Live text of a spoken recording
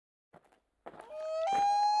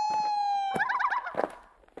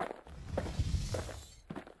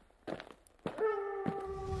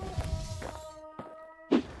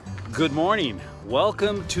Good morning.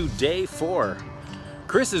 Welcome to day 4.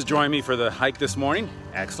 Chris has joined me for the hike this morning.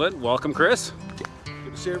 Excellent. Welcome, Chris.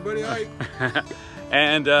 Good to see everybody hike.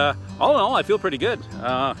 And all in all, I feel pretty good.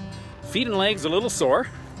 Feet and legs a little sore,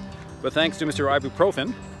 but thanks to Mr.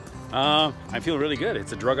 Ibuprofen, I feel really good.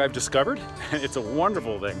 It's a drug I've discovered. It's a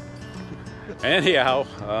wonderful thing. Anyhow,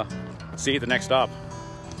 see you at the next stop.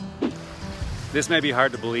 This may be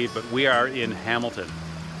hard to believe, but we are in Hamilton.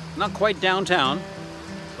 Not quite downtown,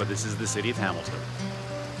 but this is the city of Hamilton.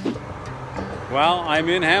 Well, I'm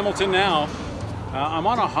in Hamilton now. I'm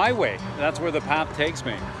on a highway. That's where the path takes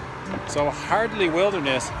me. So hardly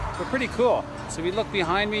wilderness, but pretty cool. So if you look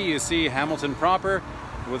behind me, you see Hamilton proper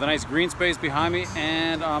with a nice green space behind me,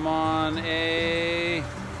 and I'm on a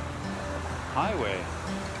highway.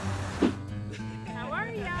 How are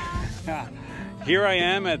ya? Here I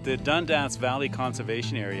am at the Dundas Valley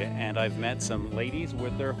Conservation Area, and I've met some ladies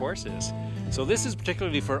with their horses. So this is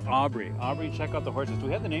particularly for Aubrey. Aubrey, check out the horses. Do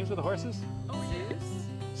we have the names of the horses?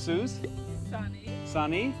 Suze?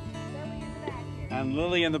 Sunny? And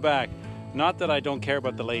Lily in the back. Not that I don't care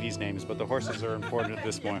about the ladies' names, but the horses are important at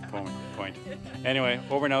this point. Anyway,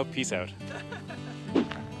 over and out. Peace out.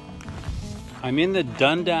 I'm in the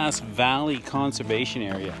Dundas Valley Conservation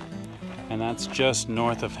Area, and that's just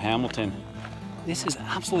north of Hamilton. This is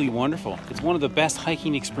absolutely wonderful. It's one of the best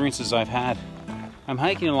hiking experiences I've had. I'm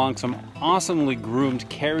hiking along some awesomely groomed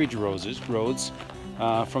carriage roads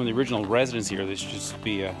from the original residence here. This used to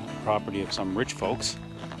be a property of some rich folks.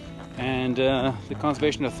 And the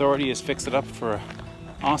Conservation Authority has fixed it up for an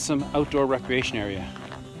awesome outdoor recreation area.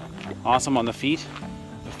 Awesome on the feet.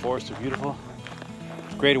 The forests are beautiful.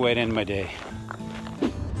 Great way to end my day.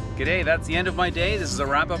 G'day, that's the end of my day. This is a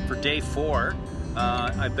wrap up for day 4.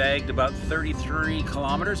 I bagged about 33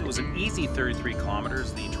 kilometers. It was an easy 33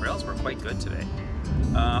 kilometers. The trails were quite good today.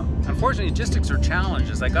 Unfortunately, logistics are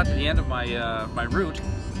challenged. As I got to the end of my my route,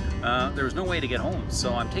 there was no way to get home,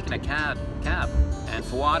 so I'm taking a cab. And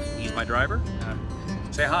Fawad, he's my driver.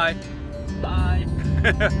 Say hi. Hi.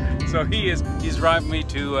 So he's driving me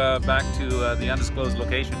to back to the undisclosed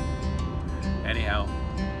location. Anyhow,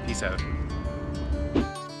 peace out.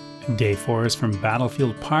 Day 4 is from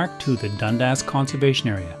Battlefield Park to the Dundas Conservation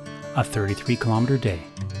Area, a 33-kilometer day.